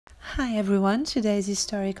Hi everyone, today's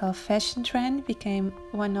historical fashion trend became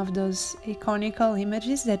one of those iconical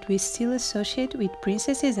images that we still associate with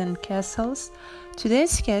princesses and castles.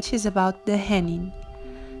 Today's sketch is about the Hennin.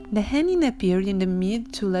 The Hennin appeared in the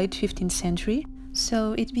mid to late 15th century,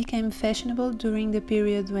 so it became fashionable during the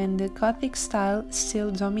period when the Gothic style still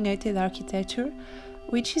dominated architecture,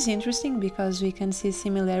 which is interesting because we can see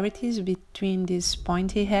similarities between this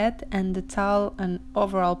pointy head and the tall and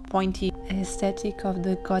overall pointy aesthetic of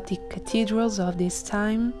the Gothic cathedrals of this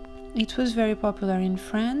time. It was very popular in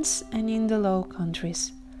France and in the Low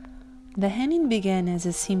Countries. The Hennin began as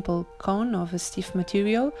a simple cone of a stiff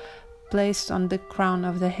material placed on the crown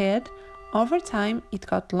of the head. Over time, it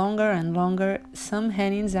got longer and longer. Some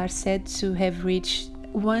Hennins are said to have reached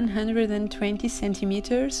 120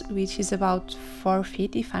 centimeters, which is about 4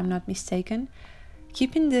 feet if I'm not mistaken.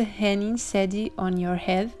 Keeping the Hennin steady on your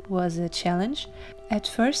head was a challenge. At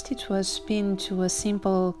first it was pinned to a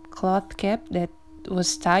simple cloth cap that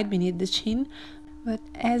was tied beneath the chin, but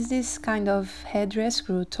as this kind of headdress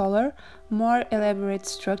grew taller, more elaborate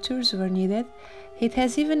structures were needed. It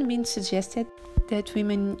has even been suggested that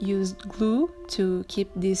women used glue to keep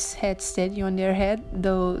this head steady on their head,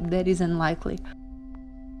 though that is unlikely.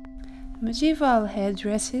 Medieval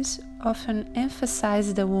headdresses often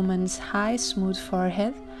emphasized the woman's high, smooth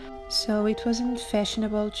forehead, so it wasn't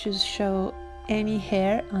fashionable to show any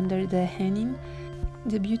hair under the Hennin.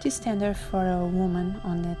 The beauty standard for a woman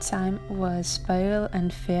on that time was pale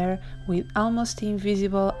and fair, with almost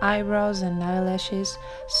invisible eyebrows and eyelashes,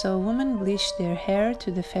 so women bleached their hair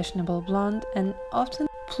to the fashionable blonde and often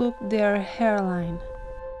plucked their hairline.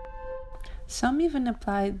 Some even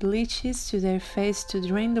applied leeches to their face to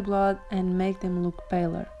drain the blood and make them look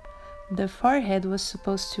paler. The forehead was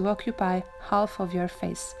supposed to occupy half of your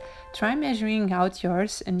face. Try measuring out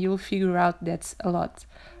yours and you'll figure out that's a lot.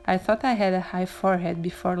 I thought I had a high forehead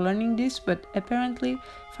before learning this, but apparently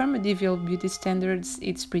for medieval beauty standards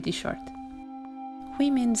it's pretty short.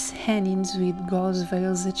 Women's Hennins with gauze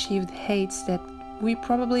veils achieved heights that we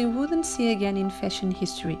probably wouldn't see again in fashion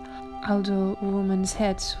history, although women's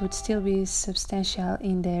heads would still be substantial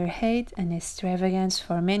in their height and extravagance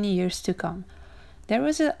for many years to come. There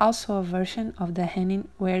was also a version of the Hennin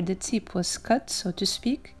where the tip was cut, so to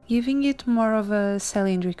speak, giving it more of a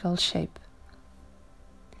cylindrical shape.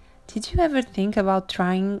 Did you ever think about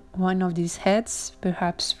trying one of these heads,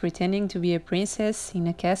 perhaps pretending to be a princess in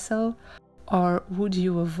a castle? Or would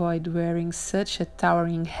you avoid wearing such a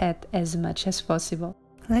towering head as much as possible?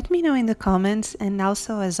 Let me know in the comments, and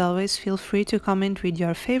also, as always, feel free to comment with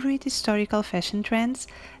your favorite historical fashion trends.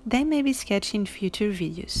 They may be sketched in future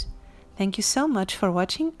videos. Thank you so much for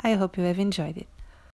watching. I hope you have enjoyed it.